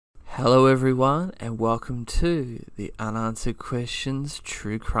Hello everyone, and welcome to the Unanswered Questions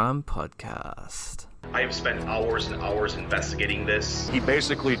True Crime Podcast. I have spent hours and hours investigating this. He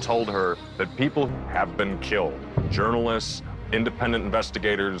basically told her that people have been killed. Journalists, independent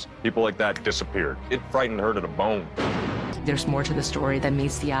investigators, people like that disappeared. It frightened her to the bone. There's more to the story than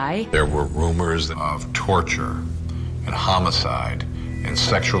meets the eye. There were rumors of torture and homicide and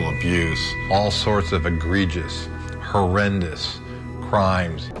sexual abuse, all sorts of egregious, horrendous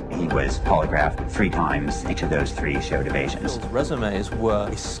crimes. He was polygraphed 3 times. Each of those 3 showed evasions. His resumes were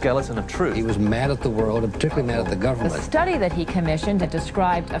a skeleton of truth. He was mad at the world, and particularly mad at the government. The study that he commissioned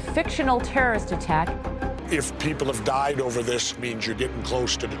described a fictional terrorist attack. If people have died over this, it means you're getting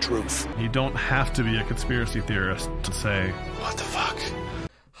close to the truth. You don't have to be a conspiracy theorist to say, what the fuck?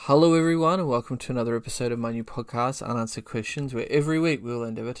 Hello everyone, and welcome to another episode of my new podcast, Unanswered Questions, where every week we will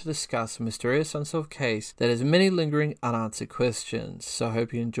endeavour to discuss a mysterious unsolved case that has many lingering unanswered questions. So I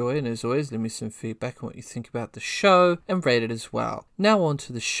hope you enjoy, and as always, leave me some feedback on what you think about the show, and rate it as well. Now on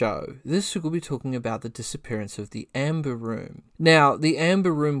to the show. This week we'll be talking about the disappearance of the Amber Room. Now, the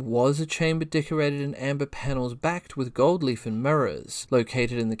Amber Room was a chamber decorated in amber panels backed with gold leaf and mirrors,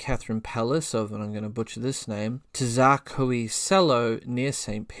 located in the Catherine Palace of, and I'm going to butcher this name, Tsarskoye Selo near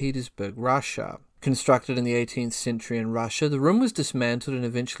Saint Petersburg, Russia. Constructed in the 18th century in Russia, the room was dismantled and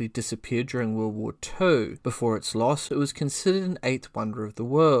eventually disappeared during World War II. Before its loss, it was considered an 8th wonder of the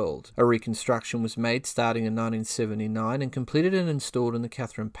world. A reconstruction was made starting in 1979 and completed and installed in the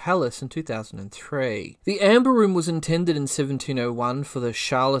Catherine Palace in 2003. The Amber Room was intended in 1701 for the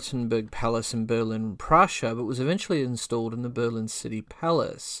Charlottenburg Palace in Berlin, Prussia, but was eventually installed in the Berlin City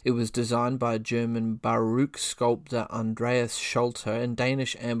Palace. It was designed by a German baroque sculptor Andreas Schlüter and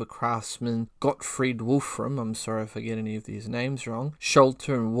Danish amber craftsman Gottfried Wolfram, I'm sorry if I get any of these names wrong.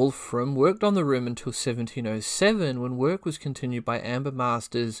 Schlüter and Wolfram worked on the room until 1707, when work was continued by amber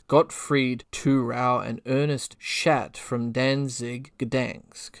masters Gottfried Turau and Ernst Schacht from Danzig,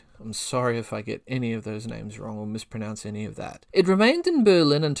 Gdańsk. I'm sorry if I get any of those names wrong or mispronounce any of that. It remained in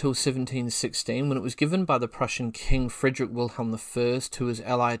Berlin until 1716, when it was given by the Prussian King Friedrich Wilhelm I to his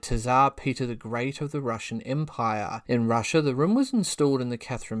ally Tsar Peter the Great of the Russian Empire. In Russia, the room was installed in the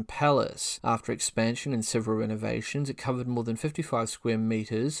Catherine Palace. After expansion and several renovations, it covered more than 55 square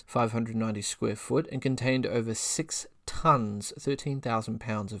meters, 590 square foot, and contained over 6 tons, 13,000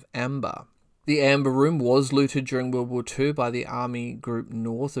 pounds of amber. The Amber Room was looted during World War II by the Army Group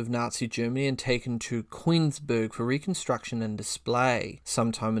North of Nazi Germany and taken to Königsberg for reconstruction and display.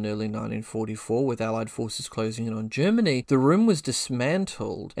 Sometime in early 1944, with Allied forces closing in on Germany, the room was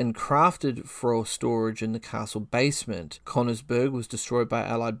dismantled and crafted for storage in the castle basement. Königsberg was destroyed by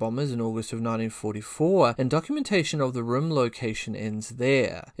Allied bombers in August of 1944, and documentation of the room location ends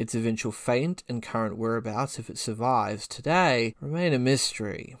there. Its eventual fate and current whereabouts, if it survives today, remain a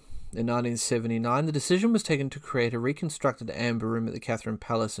mystery. In 1979, the decision was taken to create a reconstructed Amber Room at the Catherine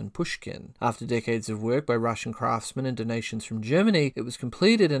Palace in Pushkin. After decades of work by Russian craftsmen and donations from Germany, it was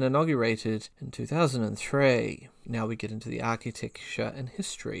completed and inaugurated in 2003. Now we get into the architecture and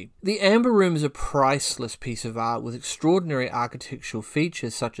history. The Amber Room is a priceless piece of art with extraordinary architectural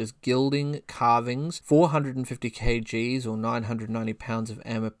features such as gilding, carvings, 450 kgs or 990 pounds of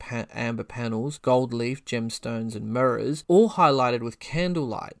amber panels, gold leaf, gemstones and mirrors, all highlighted with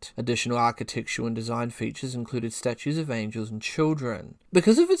candlelight. Additional architectural and design features included statues of angels and children.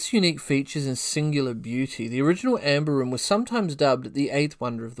 Because of its unique features and singular beauty, the original Amber Room was sometimes dubbed the 8th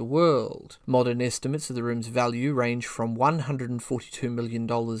wonder of the world. Modern estimates of the room's value range from $142 million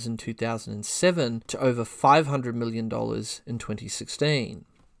in 2007 to over $500 million in 2016.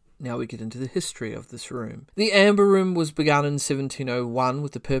 Now we get into the history of this room. The Amber Room was begun in 1701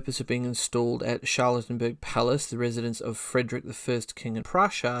 with the purpose of being installed at Charlottenburg Palace, the residence of Frederick I, King of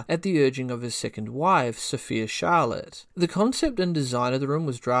Prussia, at the urging of his second wife, Sophia Charlotte. The concept and design of the room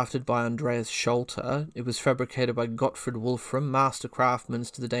was drafted by Andreas Schlüter. It was fabricated by Gottfried Wolfram, master craftsman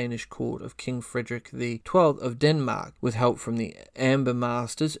to the Danish court of King Frederick XII of Denmark, with help from the amber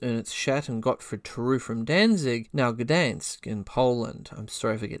masters Ernst Schacht and Gottfried Turau from Danzig, now Gdańsk in Poland. I'm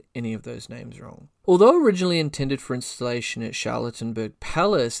sorry if I get any of those names wrong. Although originally intended for installation at Charlottenburg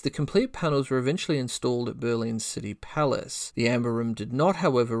Palace, the complete panels were eventually installed at Berlin City Palace. The Amber Room did not,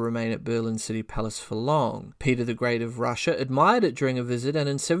 however, remain at Berlin City Palace for long. Peter the Great of Russia admired it during a visit, and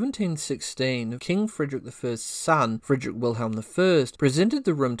in 1716, King Frederick I's son, Friedrich Wilhelm I, presented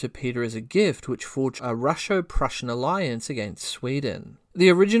the room to Peter as a gift, which forged a Russo-Prussian alliance against Sweden. The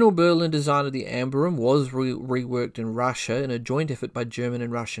original Berlin design of the Amber Room was reworked in Russia in a joint effort by German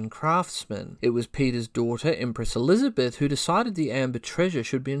and Russian craftsmen. It was Peter's daughter, Empress Elizabeth, who decided the amber treasure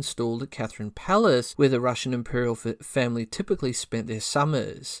should be installed at Catherine Palace, where the Russian imperial family typically spent their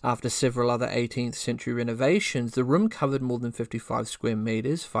summers. After several other 18th century renovations, the room covered more than 55 square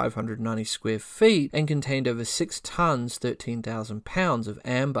metres, 590 square feet, and contained over 6 tonnes, 13,000 pounds of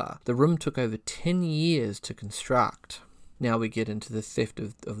amber. The room took over 10 years to construct. Now we get into the theft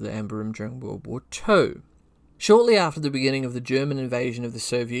of the amber room during World War II. Shortly after the beginning of the German invasion of the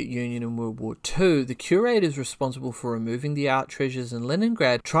Soviet Union in World War II, the curators responsible for removing the art treasures in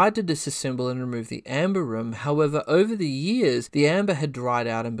Leningrad tried to disassemble and remove the amber room. However, over the years, the amber had dried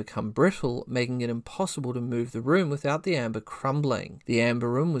out and become brittle, making it impossible to move the room without the amber crumbling. The amber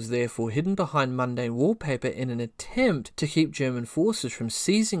room was therefore hidden behind mundane wallpaper in an attempt to keep German forces from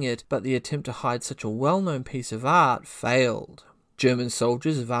seizing it, but the attempt to hide such a well-known piece of art failed. German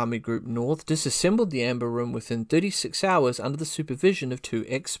soldiers of Army Group North disassembled the amber room within 36 hours under the supervision of 2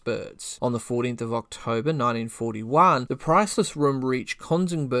 experts. On the 14th of October 1941, the priceless room reached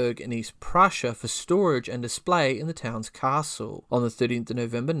Königsberg in East Prussia for storage and display in the town's castle. On the 13th of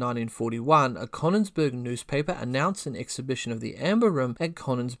November 1941, a Königsberg newspaper announced an exhibition of the amber room at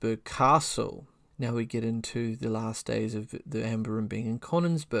Königsberg Castle. Now we get into the last days of the amber room being in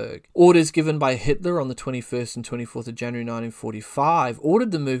Königsberg. Orders given by Hitler on the 21st and 24th of January 1945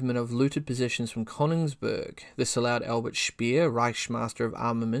 ordered the movement of looted possessions from Königsberg. This allowed Albert Speer, Reichsmaster of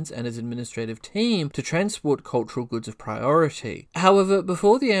Armaments, and his administrative team to transport cultural goods of priority. However,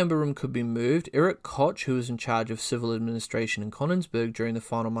 before the amber room could be moved, Erich Koch, who was in charge of civil administration in Königsberg during the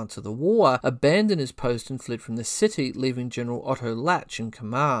final months of the war, abandoned his post and fled from the city, leaving General Otto Latsch in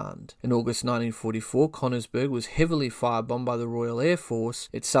command. In August 1944, Königsberg was heavily firebombed by the Royal Air Force.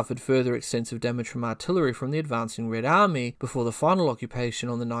 It suffered further extensive damage from artillery from the advancing Red Army before the final occupation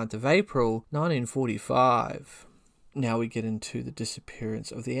on the 9th of April 1945. Now we get into the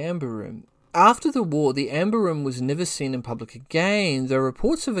disappearance of the amber room. After the war, the amber room was never seen in public again, though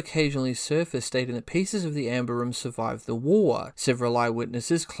reports have occasionally surfaced stating that pieces of the amber room survived the war. Several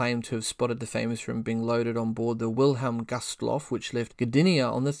eyewitnesses claimed to have spotted the famous room being loaded on board the Wilhelm Gustloff, which left Gdynia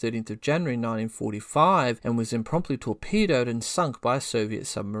on the 13th of January 1945 and was then promptly torpedoed and sunk by a Soviet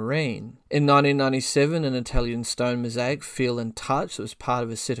submarine. In 1997, an Italian stone mosaic, Feel and Touch, that was part of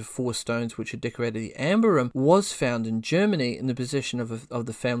a set of 4 stones which had decorated the amber room, was found in Germany in the possession of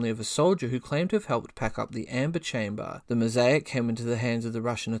the family of a soldier who claimed to have helped pack up the amber chamber. The mosaic came into the hands of the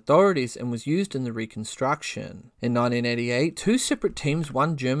Russian authorities and was used in the reconstruction. In 1988, 2 separate teams,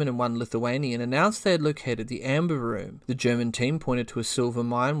 one German and one Lithuanian, announced they had located the amber room. The German team pointed to a silver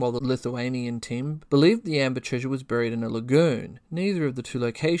mine, while the Lithuanian team believed the amber treasure was buried in a lagoon. Neither of the 2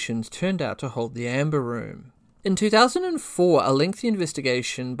 locations turned out to hold the amber room. In 2004, a lengthy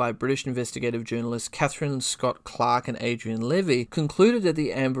investigation by British investigative journalists Catherine Scott Clark and Adrian Levy concluded that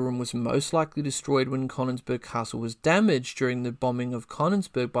the amber room was most likely destroyed when Königsberg Castle was damaged during the bombing of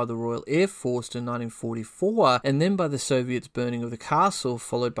Königsberg by the Royal Air Force in 1944, and then by the Soviets' burning of the castle,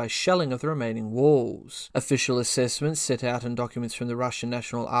 followed by shelling of the remaining walls. Official assessments set out in documents from the Russian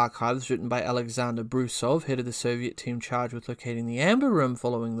National Archives written by Alexander Brusov, head of the Soviet team charged with locating the amber room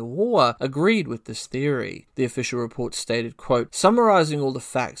following the war, agreed with this theory. The official report stated, quote, "Summarizing all the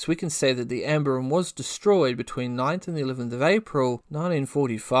facts, we can say that the amber room was destroyed between 9th and the 11th of April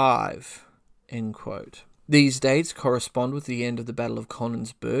 1945, end quote. These dates correspond with the end of the Battle of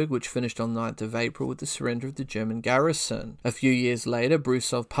Königsberg, which finished on 9th of April with the surrender of the German garrison. A few years later,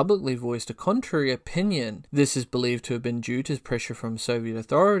 Brusov publicly voiced a contrary opinion. This is believed to have been due to pressure from Soviet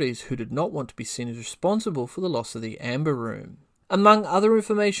authorities, who did not want to be seen as responsible for the loss of the amber room. Among other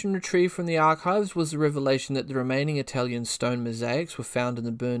information retrieved from the archives was the revelation that the remaining Italian stone mosaics were found in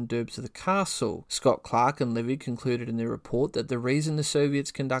the burned derbs of the castle. Scott Clark and Levy concluded in their report that the reason the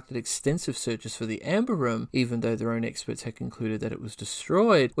Soviets conducted extensive searches for the amber room, even though their own experts had concluded that it was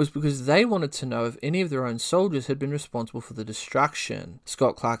destroyed, was because they wanted to know if any of their own soldiers had been responsible for the destruction.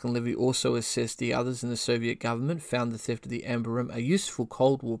 Scott Clark and Levy also assessed the others in the Soviet government found the theft of the amber room a useful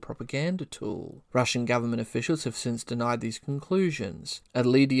Cold War propaganda tool. Russian government officials have since denied these conclusions.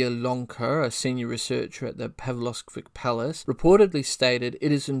 Lydia Lonker, a senior researcher at the Pavlovsk Palace, reportedly stated,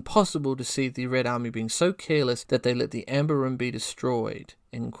 "It is impossible to see the Red Army being so careless that they let the amber room be destroyed."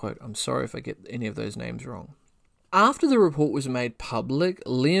 End quote. I'm sorry if I get any of those names wrong. After the report was made public,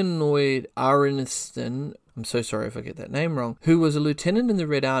 Leonid Ernst, I'm so sorry if I get that name wrong, who was a lieutenant in the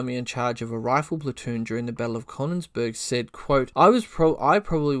Red Army in charge of a rifle platoon during the Battle of Königsberg, said, quote, I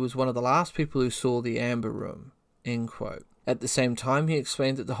probably was one of the last people who saw the amber room, end quote. At the same time, he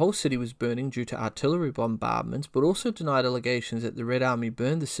explained that the whole city was burning due to artillery bombardments, but also denied allegations that the Red Army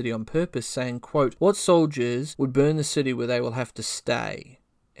burned the city on purpose, saying, quote, "What soldiers would burn the city where they will have to stay?"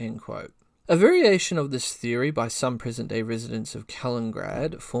 End quote. A variation of this theory by some present-day residents of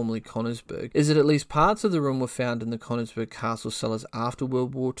Kaliningrad, formerly Königsberg, is that at least parts of the room were found in the Königsberg castle cellars after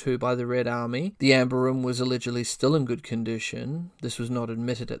World War II by the Red Army. The amber room was allegedly still in good condition. This was not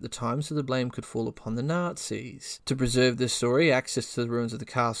admitted at the time, so the blame could fall upon the Nazis. To preserve this story, access to the ruins of the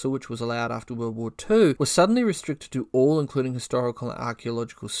castle, which was allowed after World War II, was suddenly restricted to all, including historical and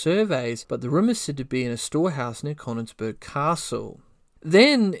archaeological surveys, but the room is said to be in a storehouse near Königsberg Castle.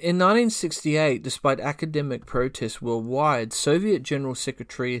 Then, in 1968, despite academic protests worldwide, Soviet General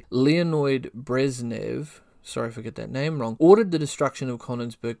Secretary Leonid Brezhnev, sorry if I get that name wrong, ordered the destruction of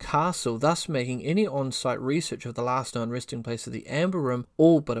Königsberg Castle, thus making any on-site research of the last known resting place of the Amber Room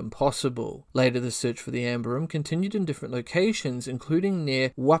all but impossible. Later, the search for the Amber Room continued in different locations, including near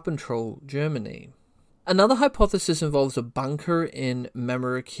Wappentroll, Germany. Another hypothesis involves a bunker in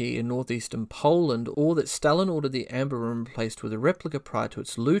Mamariki in northeastern Poland, or that Stalin ordered the Amber Room replaced with a replica prior to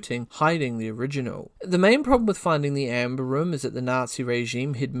its looting, hiding the original. The main problem with finding the Amber Room is that the Nazi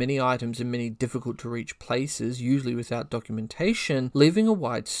regime hid many items in many difficult-to-reach places, usually without documentation, leaving a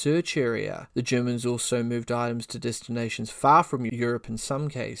wide search area. The Germans also moved items to destinations far from Europe in some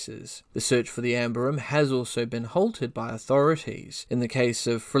cases. The search for the Amber Room has also been halted by authorities. In the case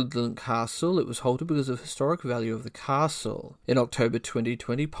of Friedland Castle, it was halted because of historic value of the castle. In October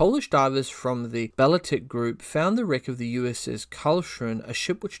 2020, Polish divers from the Balatic group found the wreck of the USS Karlsruhe, a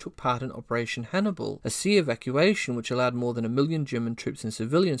ship which took part in Operation Hannibal, a sea evacuation which allowed more than 1 million German troops and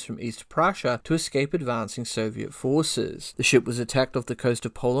civilians from East Prussia to escape advancing Soviet forces. The ship was attacked off the coast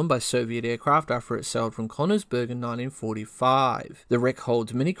of Poland by Soviet aircraft after it sailed from Königsberg in 1945. The wreck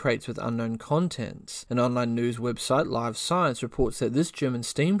holds many crates with unknown contents. An online news website, Live Science, reports that this German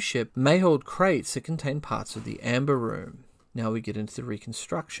steamship may hold crates that contain parts of the Amber Room. Now we get into the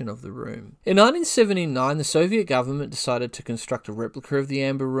reconstruction of the room. In 1979, the Soviet government decided to construct a replica of the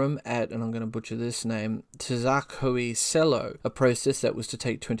Amber Room at, and I'm going to butcher this name, Tsarskoye Selo, a process that was to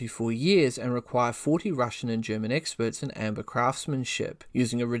take 24 years and require 40 Russian and German experts in amber craftsmanship.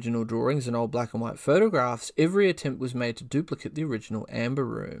 Using original drawings and old black and white photographs, every attempt was made to duplicate the original Amber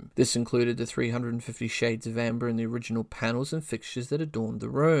Room. This included the 350 shades of amber in the original panels and fixtures that adorned the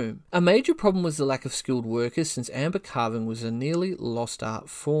room. A major problem was the lack of skilled workers, since amber carving was a nearly lost art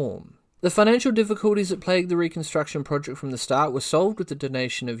form. The financial difficulties that plagued the reconstruction project from the start were solved with the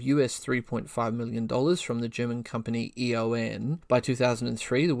donation of US $3.5 million from the German company EON. By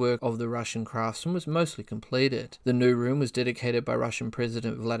 2003, the work of the Russian craftsman was mostly completed. The new room was dedicated by Russian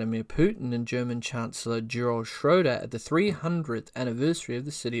President Vladimir Putin and German Chancellor Gerhard Schröder at the 300th anniversary of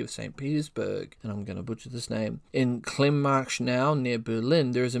the city of Saint Petersburg, and I'm going to butcher this name. In Kleinmarschnau near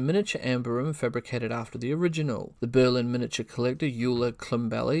Berlin, there is a miniature amber room fabricated after the original. The Berlin miniature collector Euler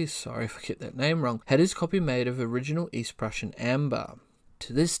Klimbelli, sorry if I get that name wrong, had his copy made of original East Prussian amber.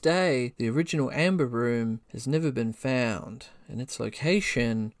 To this day, the original Amber Room has never been found, and its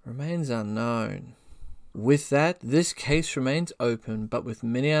location remains unknown. With that, this case remains open, but with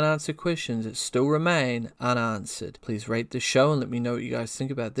many unanswered questions that still remain unanswered. Please rate the show and let me know what you guys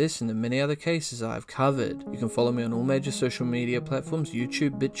think about this and the many other cases I've covered. You can follow me on all major social media platforms,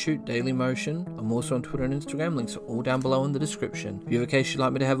 YouTube, BitChute, Dailymotion. I'm also on Twitter and Instagram, links are all down below in the description. If you have a case you'd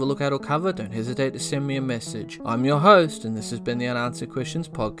like me to have a look at or cover, don't hesitate to send me a message. I'm your host, and this has been the Unanswered Questions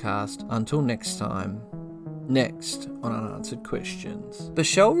podcast. Until next time. Next on Unanswered Questions.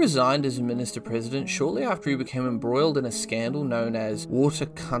 Bashel resigned as minister-president shortly after he became embroiled in a scandal known as Water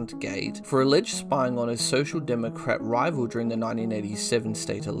Cunt Gate for alleged spying on his Social Democrat rival during the 1987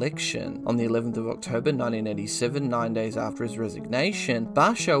 state election. On the 11th of October 1987, 9 days after his resignation,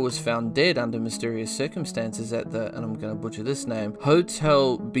 Bashel was found dead under mysterious circumstances at the, and I'm going to butcher this name,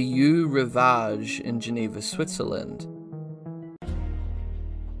 Hotel Biu Rivage in Geneva, Switzerland.